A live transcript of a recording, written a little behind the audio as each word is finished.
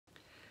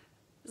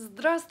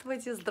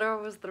Здравствуйте,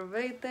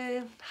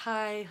 здравейте.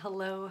 Hi,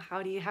 hello,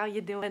 howdy, how you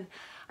doing?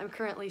 I'm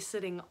currently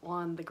sitting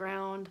on the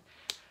ground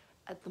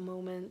at the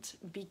moment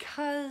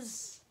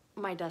because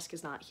my desk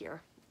is not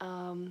here.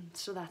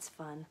 So that's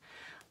fun.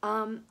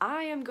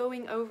 I am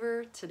going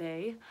over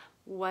today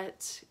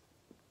what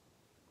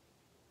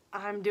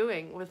I'm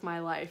doing with my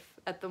life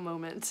at the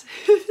moment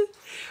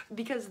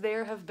because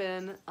there have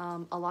been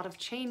a lot of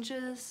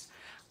changes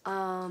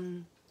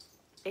and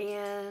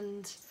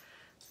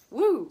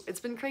woo, it's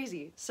been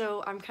crazy.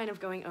 So I'm kind of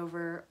going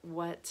over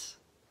what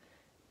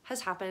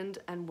has happened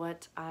and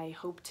what I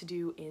hope to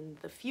do in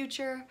the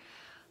future.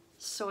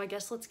 So I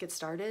guess let's get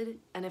started.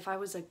 And if I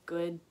was a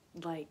good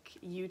like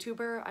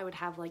YouTuber, I would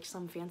have like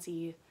some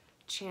fancy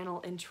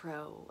channel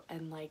intro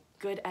and like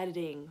good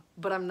editing,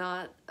 but I'm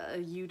not a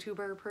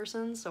YouTuber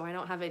person, so I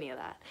don't have any of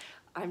that.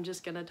 I'm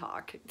just gonna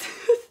talk.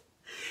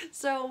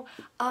 So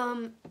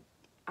I'm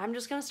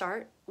just gonna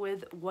start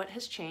with what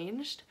has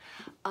changed.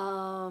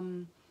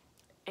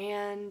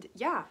 And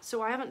yeah,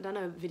 so I haven't done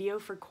a video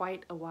for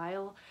quite a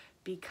while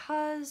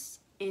because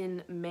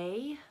in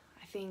May,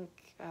 I think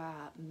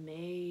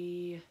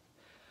May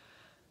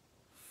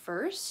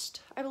 1st,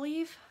 I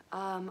believe,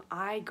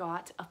 I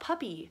got a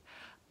puppy.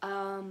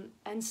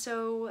 And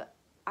so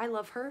I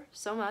love her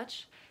so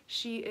much.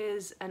 She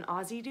is an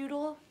Aussie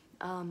Doodle,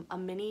 a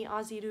mini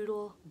Aussie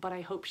Doodle, but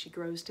I hope she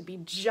grows to be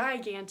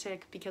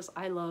gigantic because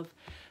I love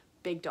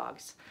big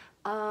dogs.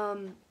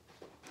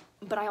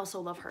 But I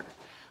also love her.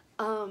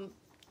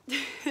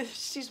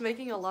 She's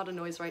making a lot of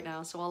noise right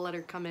now, so I'll let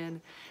her come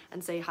in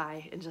and say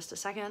hi in just a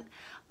second.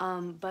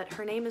 But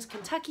her name is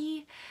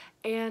Kentucky,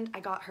 and I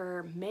got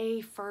her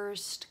May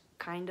 1st,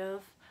 kind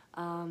of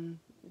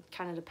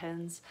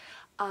depends.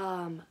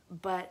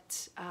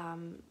 But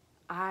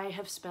I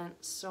have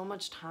spent so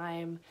much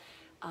time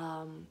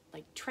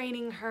like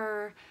training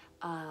her,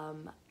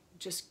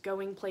 just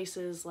going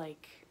places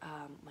like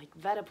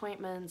vet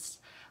appointments,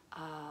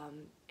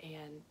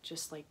 and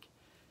just like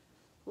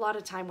a lot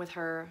of time with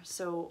her.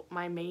 So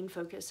my main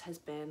focus has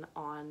been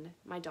on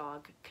my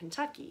dog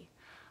Kentucky.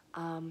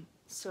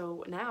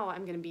 So now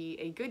I'm gonna be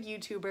a good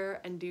YouTuber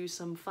and do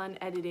some fun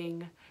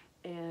editing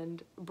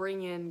and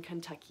bring in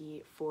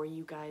Kentucky for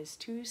you guys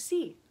to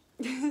see.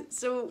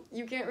 So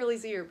you can't really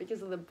see her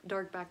because of the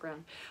dark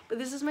background, but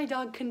this is my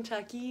dog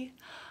Kentucky.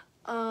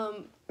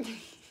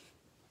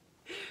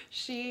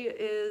 She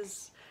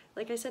is,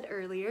 like I said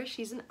earlier,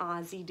 she's an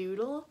Aussie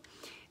Doodle.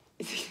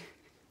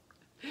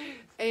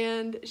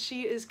 And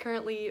she is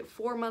currently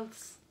 4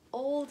 months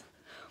old.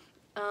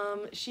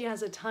 She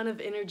has a ton of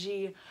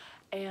energy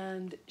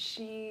and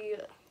she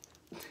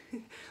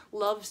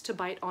loves to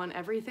bite on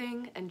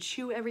everything and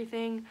chew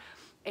everything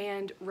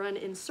and run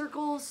in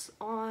circles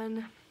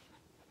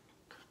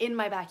in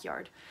my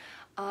backyard.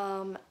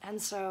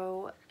 And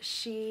so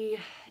she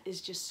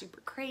is just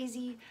super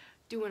crazy,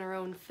 doing her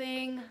own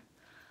thing.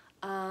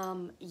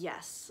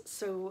 Yes,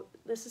 so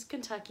this is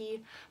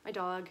Kentucky, my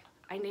dog.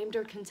 I named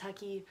her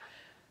Kentucky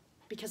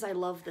because I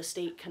love the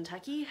state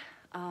Kentucky,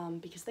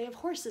 because they have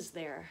horses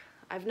there.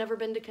 I've never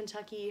been to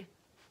Kentucky,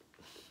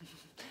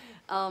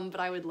 but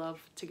I would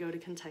love to go to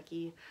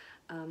Kentucky,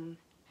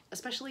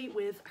 especially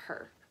with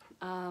her.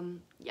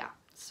 Yeah,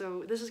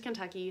 so this is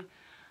Kentucky,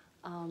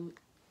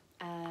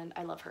 and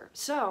I love her.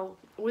 So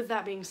with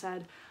that being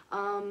said,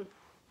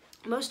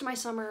 most of my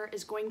summer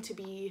is going to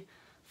be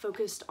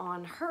focused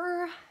on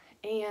her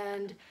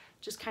and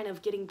just kind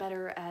of getting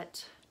better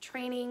at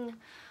training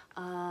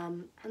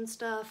and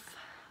stuff.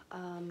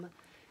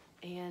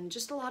 And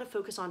just a lot of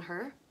focus on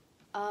her.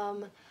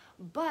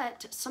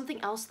 But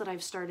something else that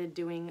I've started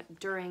doing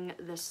during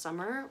this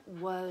summer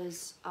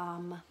was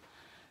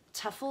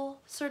TEFL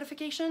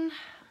certification.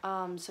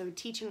 So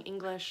teaching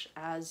English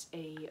as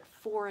a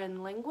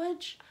foreign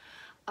language.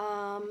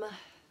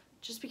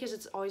 Just because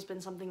it's always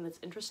been something that's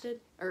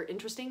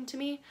interesting to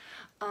me.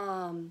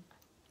 And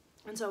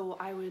so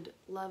I would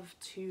love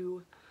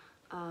to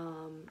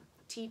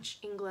teach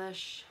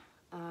English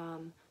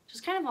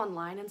just kind of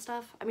online and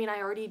stuff. I mean,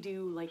 I already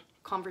do like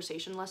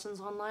conversation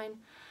lessons online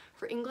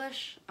for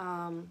English.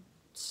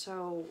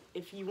 So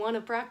if you want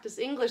to practice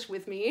English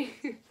with me,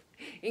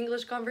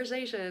 English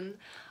conversation,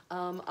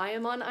 I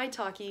am on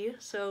italki,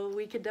 so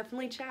we could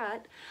definitely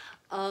chat.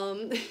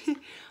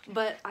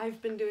 But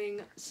I've been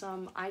doing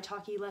some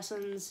italki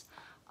lessons,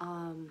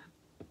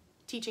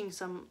 teaching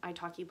some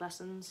italki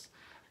lessons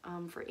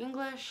for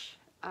English,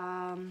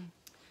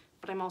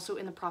 but I'm also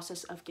in the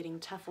process of getting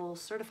TEFL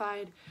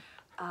certified.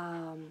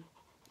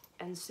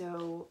 And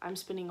so I'm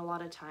spending a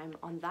lot of time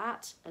on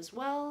that as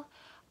well,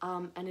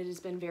 and it has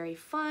been very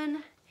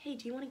fun. Hey,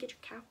 do you want to get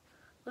your cow?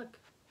 Look,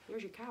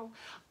 here's your cow.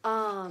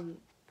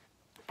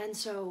 And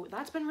so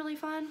that's been really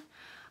fun.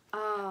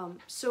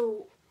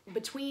 So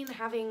between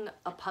having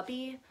a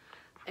puppy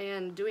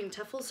and doing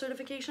TEFL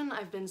certification,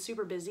 I've been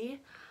super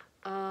busy,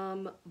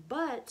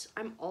 but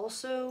I'm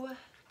also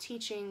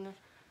teaching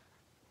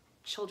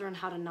children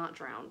how to not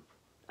drown.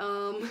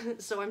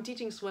 So I'm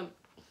teaching swim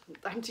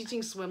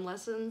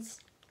lessons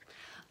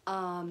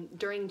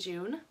during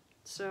June.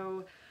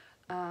 So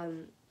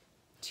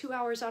 2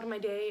 hours out of my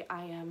day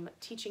I am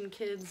teaching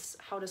kids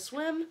how to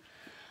swim,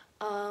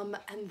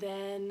 and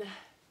then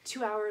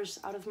 2 hours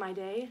out of my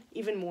day,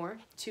 even more,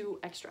 2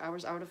 extra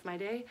hours out of my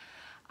day,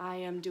 I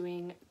am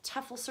doing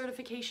TEFL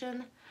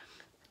certification,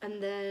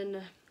 and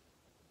then,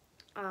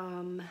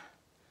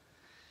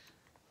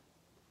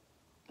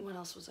 what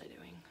else was I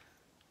doing?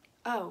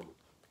 Oh,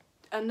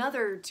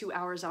 another 2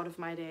 hours out of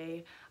my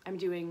day, I'm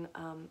doing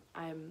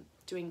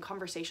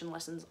conversation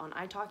lessons on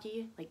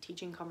italki, like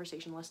teaching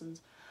conversation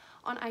lessons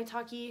on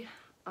italki,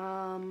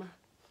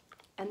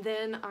 and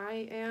then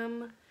I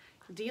am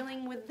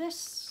dealing with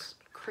this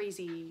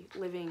crazy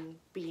living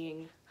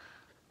being.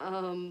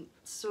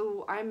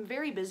 So I'm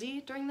very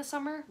busy during the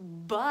summer,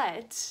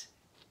 but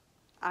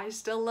I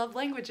still love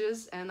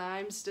languages and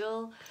I'm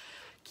still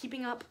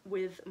keeping up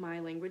with my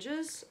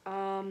languages.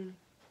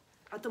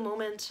 At the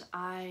moment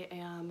I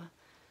am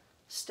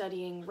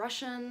studying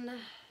Russian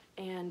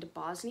and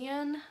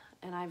Bosnian,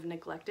 and I've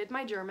neglected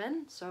my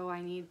German, so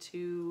I need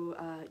to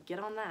get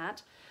on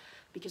that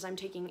because I'm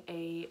taking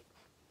a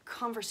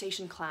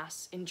conversation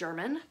class in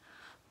German.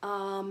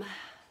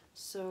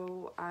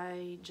 So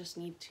I just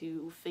need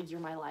to figure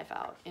my life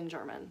out in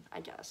German, I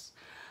guess.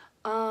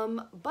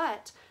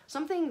 But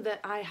something that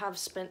I have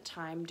spent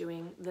time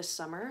doing this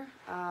summer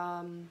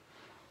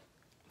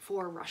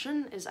for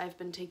Russian is I've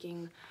been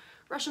taking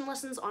Russian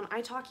lessons on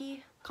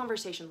italki,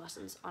 conversation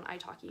lessons on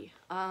italki.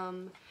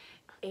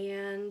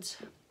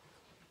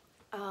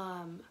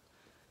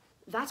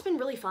 That's been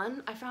really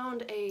fun. I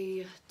found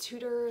a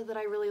tutor that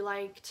I really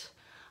liked,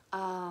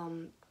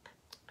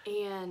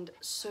 and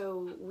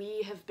so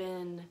we have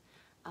been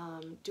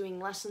doing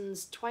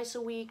lessons twice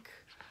a week,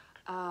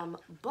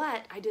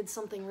 but I did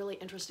something really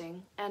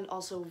interesting and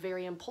also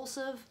very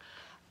impulsive.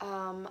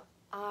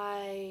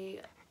 I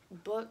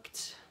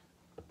booked,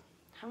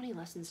 how many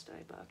lessons did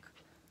I book?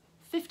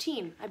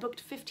 15. I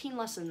booked 15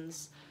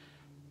 lessons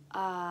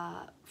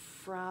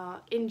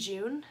in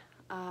June.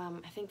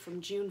 I think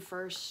from June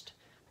 1st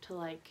to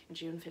like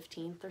June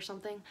 15th or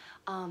something,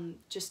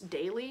 just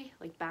daily,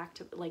 like back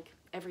to like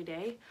every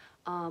day,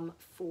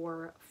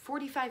 for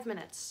 45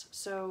 minutes.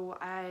 So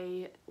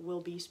I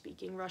will be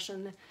speaking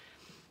Russian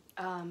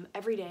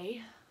every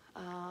day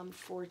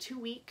for 2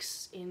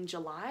 weeks in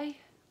July.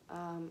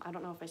 I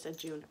don't know if I said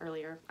June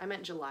earlier, I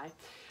meant July.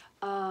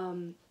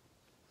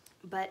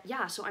 But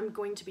yeah, so I'm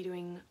going to be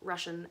doing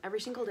Russian every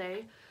single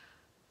day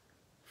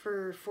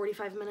for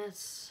 45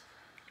 minutes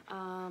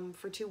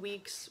for 2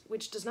 weeks,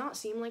 which does not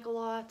seem like a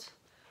lot,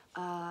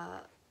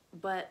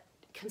 but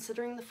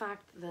considering the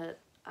fact that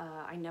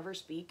I never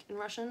speak in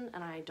Russian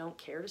and I don't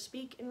care to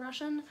speak in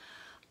Russian,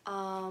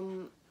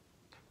 or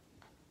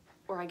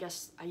I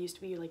guess I used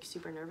to be like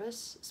super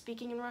nervous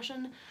speaking in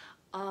Russian,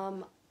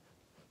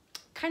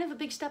 kind of a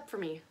big step for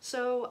me.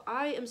 So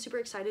I am super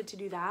excited to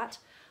do that.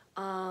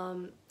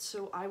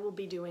 So I will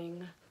be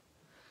doing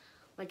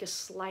like a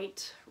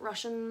slight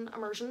Russian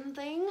immersion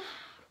thing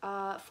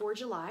for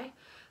July,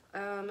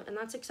 and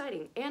that's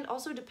exciting. And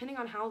also, depending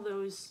on how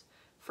those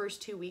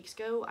first 2 weeks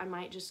go, I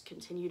might just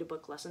continue to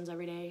book lessons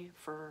every day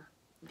for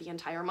the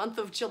entire month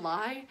of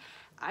July.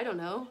 I don't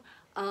know.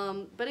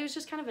 But it was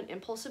just kind of an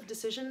impulsive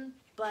decision,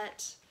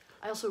 but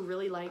I also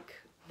really like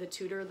the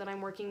tutor that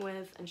I'm working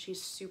with, and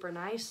she's super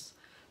nice.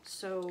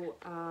 So,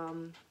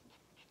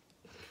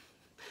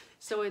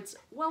 so it's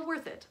well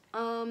worth it.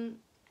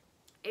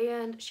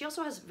 And she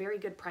also has very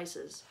good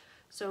prices.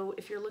 So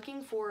if you're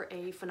looking for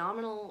a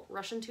phenomenal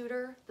Russian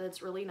tutor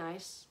that's really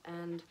nice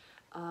and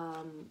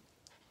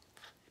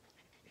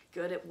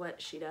good at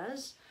what she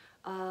does,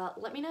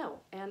 let me know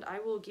and I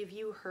will give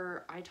you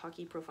her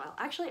italki profile.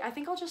 Actually, I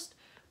think I'll just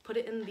put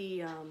it in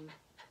the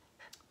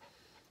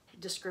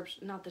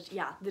description,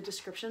 the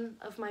description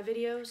of my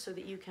video so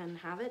that you can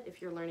have it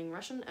if you're learning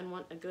Russian and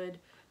want a good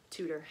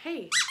tutor.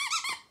 Hey,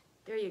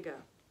 there you go.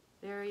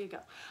 There you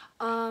go.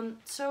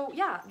 So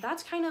yeah,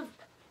 that's kind of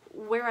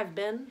where I've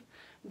been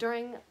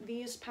during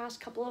these past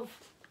couple of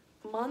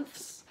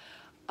months.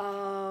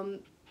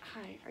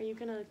 Hi, are you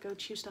gonna go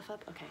chew stuff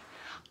up? Okay.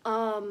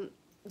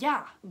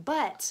 Yeah,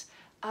 but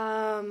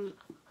I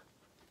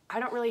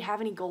don't really have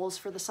any goals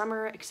for the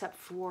summer except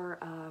for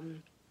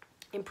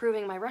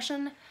improving my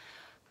Russian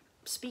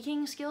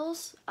speaking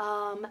skills,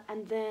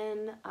 and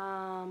then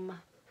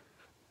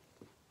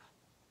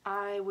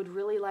I would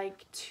really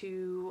like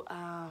to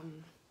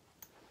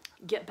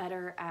get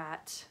better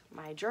at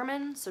my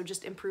German, so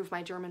just improve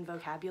my German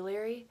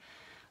vocabulary.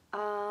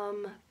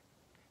 And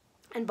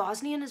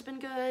Bosnian has been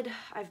good.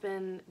 I've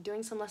been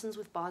doing some lessons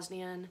with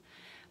Bosnian.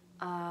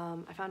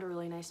 I found a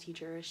really nice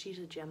teacher. She's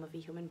a gem of a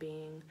human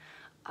being.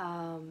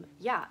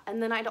 Yeah,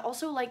 and then I'd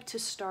also like to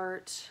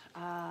start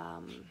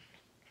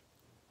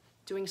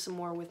doing some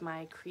more with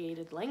my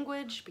created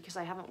language because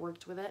I haven't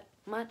worked with it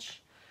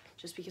much,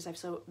 just because I've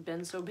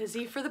been so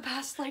busy for the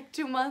past like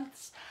 2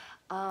 months.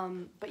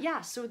 But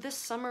yeah, so this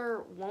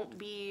summer won't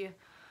be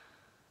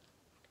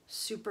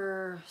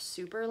super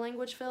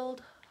language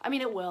filled. I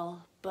mean, it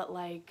will, but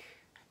like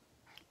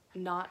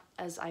not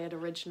as I had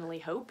originally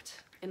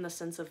hoped, in the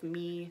sense of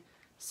me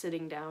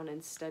sitting down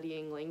and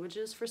studying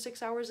languages for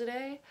 6 hours a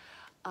day.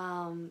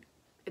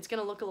 It's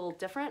gonna look a little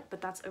different,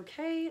 but that's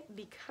okay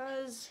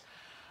because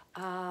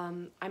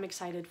I'm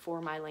excited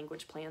for my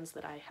language plans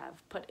that I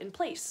have put in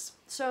place.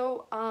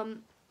 So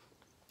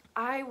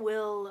I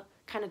will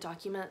kind of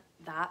document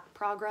that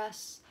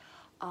progress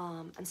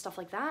and stuff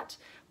like that,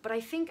 but I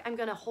think I'm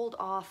gonna hold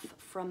off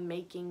from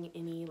making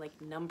any like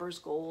numbers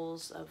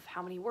goals of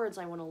how many words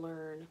I want to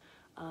learn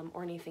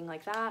or anything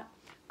like that,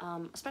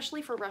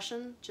 especially for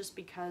Russian, just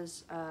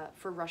because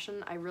for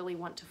Russian I really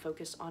want to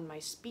focus on my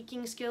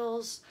speaking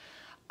skills.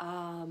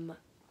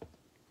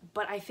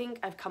 But I think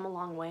I've come a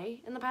long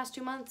way in the past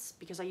 2 months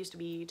because I used to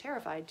be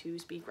terrified to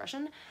speak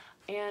Russian,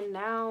 and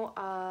now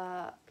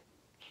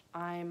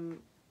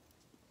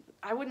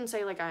I wouldn't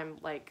say like I'm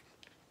like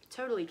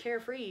totally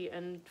carefree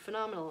and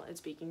phenomenal at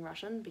speaking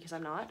Russian, because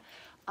I'm not,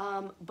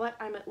 but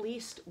I'm at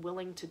least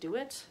willing to do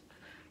it,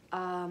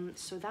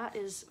 so that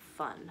is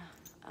fun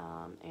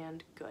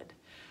and good.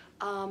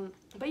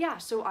 But yeah,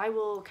 so I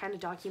will kind of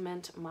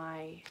document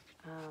my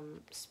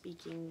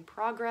speaking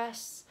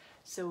progress,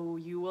 so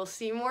you will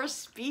see more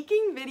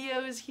speaking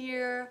videos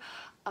here,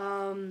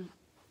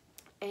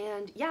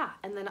 and yeah,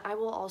 and then I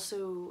will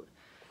also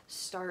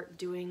start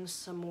doing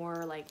some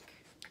more like,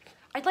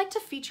 I'd like to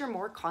feature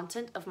more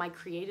content of my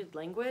created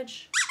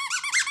language.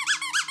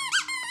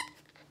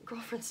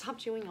 Girlfriend, stop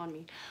chewing on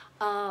me.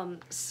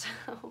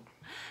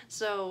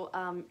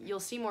 So you'll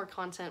see more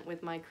content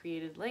with my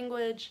created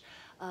language,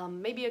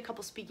 maybe a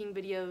couple speaking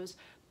videos,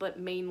 but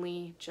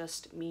mainly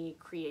just me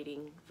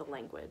creating the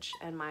language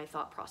and my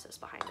thought process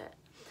behind it.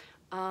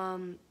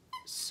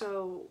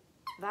 So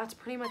that's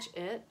pretty much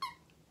it.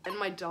 And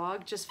my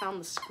dog just found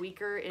the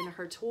squeaker in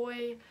her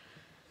toy,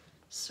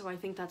 so I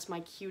think that's my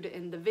cue to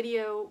end the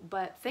video.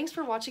 But thanks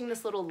for watching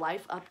this little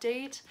life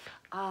update.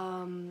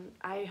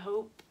 I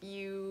hope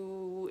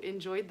you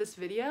enjoyed this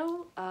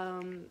video,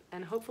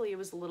 and hopefully it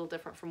was a little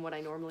different from what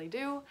I normally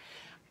do.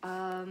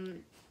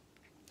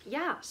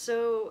 Yeah,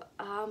 so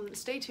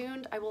stay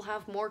tuned. I will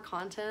have more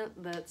content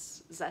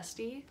that's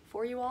zesty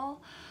for you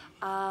all.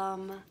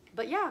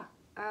 But yeah,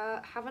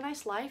 have a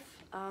nice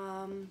life.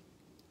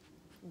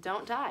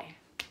 Don't die.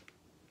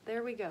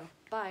 There we go.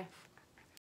 Bye.